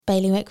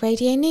Bailiwick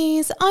Radio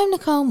News, I'm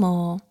Nicole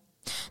Moore.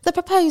 The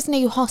proposed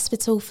new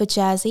hospital for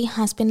Jersey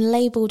has been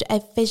labelled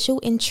a visual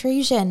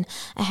intrusion.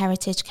 A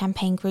heritage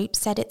campaign group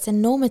said its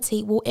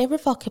enormity will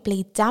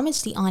irrevocably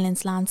damage the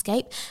island's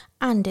landscape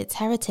and its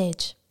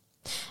heritage.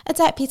 A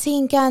deputy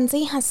in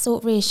Guernsey has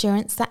sought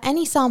reassurance that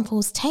any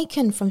samples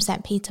taken from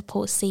St Peter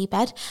Port's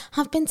seabed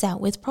have been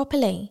dealt with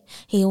properly.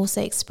 He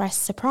also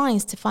expressed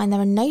surprise to find there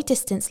are no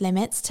distance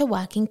limits to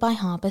working by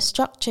harbour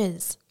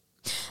structures.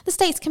 The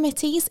state's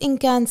committees in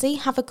Guernsey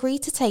have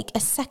agreed to take a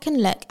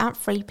second look at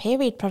free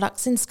period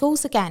products in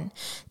schools again.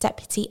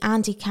 Deputy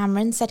Andy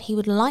Cameron said he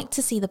would like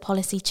to see the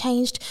policy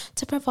changed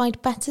to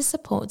provide better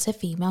support to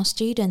female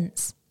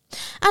students.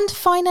 And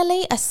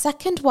finally, a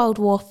Second World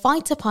War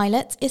fighter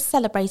pilot is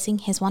celebrating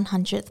his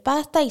 100th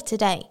birthday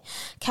today.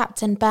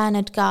 Captain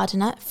Bernard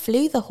Gardiner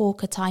flew the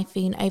Hawker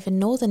Typhoon over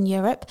Northern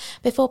Europe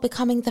before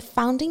becoming the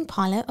founding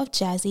pilot of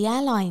Jersey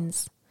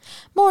Airlines.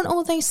 More on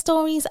all those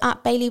stories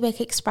at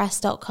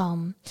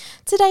bailiwickexpress.com.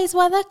 Today's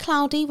weather,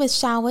 cloudy with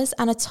showers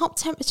and a top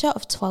temperature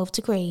of 12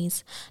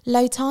 degrees.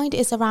 Low tide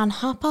is around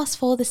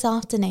 4:30 this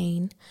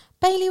afternoon.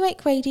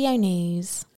 Bailiwick Radio News.